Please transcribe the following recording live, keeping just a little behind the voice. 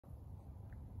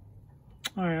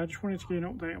Hi, I just wanted to give you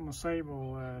an update on my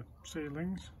Sabal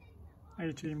seedlings,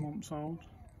 18 months old.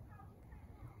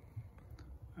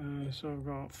 So I've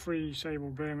got 3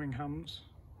 Sabal Birminghams,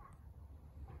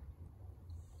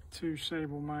 2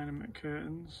 Sabal minor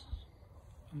McCurtains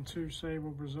and 2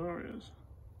 Sabal Brazorias.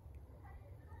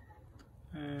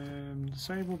 The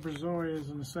Sabal Brazorias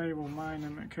and the Sabal minor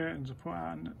McCurtains are put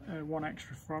out in one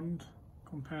extra frond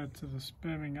compared to the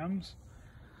Birminghams.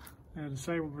 The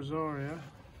Sabal Brazoria,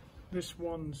 this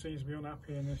one seems to be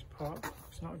unhappy in this pot.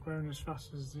 It's not growing as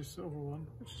fast as this other one,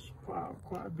 which is put out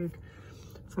quite a big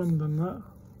frond on that.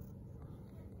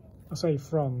 I say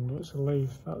frond, but it's a leaf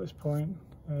at this point,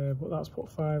 but that's put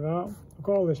 5 out. I've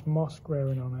got all this moss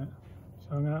growing on it,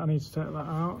 so I need to take that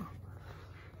out.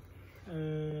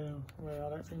 Well, I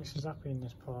don't think this is happy in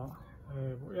this part,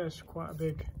 but yeah, it's quite a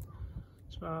big,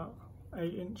 it's about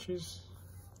 8 inches,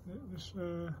 this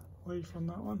leaf on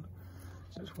that one.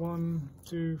 So it's 1,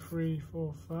 2, 3,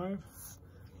 4, 5.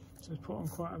 So it's put on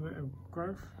quite a bit of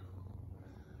growth.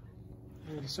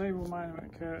 The Sabal minor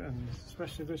McCurtains,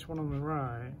 especially this one on the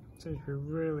right, seems to be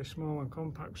really small and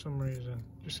compact for some reason.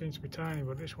 Just seems to be tiny,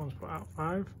 but this one's put out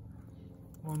 5.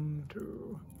 1,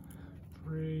 2,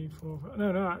 3, 4, 5.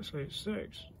 No, actually it's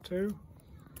 6. 2.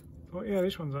 But yeah,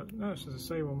 this one's no. So the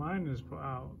Sabal minor's put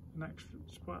out an extra.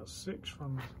 It's put out 6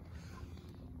 from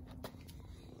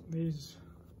these.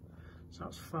 So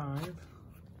that's 5.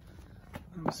 I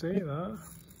can see that.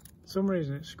 For some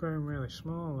reason it's growing really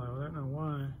small though, I don't know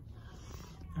why.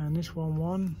 And this one,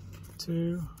 1,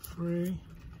 2, 3,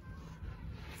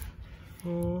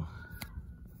 4,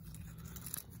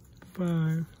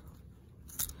 5.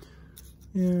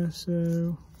 Yeah,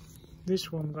 so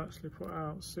this one's actually put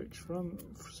out 6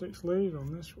 leaves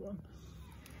on this one.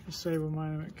 The Sabal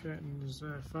minor McCurtains is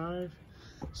 5.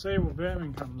 Sabal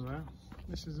Birmingham's though.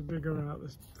 This is a bigger one out of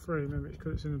the 3, maybe it's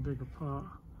because it's in a bigger pot.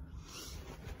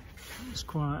 It's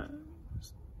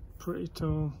pretty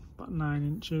tall, about 9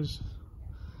 inches.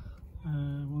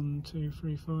 1, 2,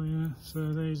 3, 4, yeah.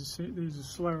 So these are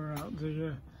slower out.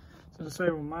 So the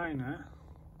Sabal minor,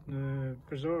 the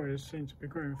Brazorias seem to be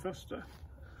growing faster.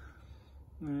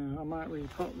 I might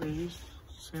repot these,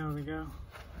 see how they go.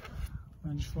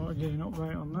 I just thought I'd get an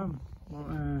update on them.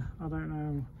 But I don't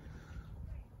know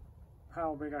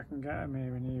how big I can get them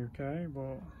here in the UK,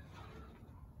 but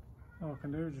all I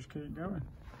can do is just keep going.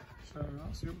 So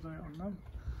that's the update on them.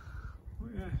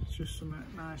 But yeah, it's just something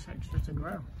nice extra to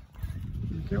grow.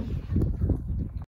 Thank you.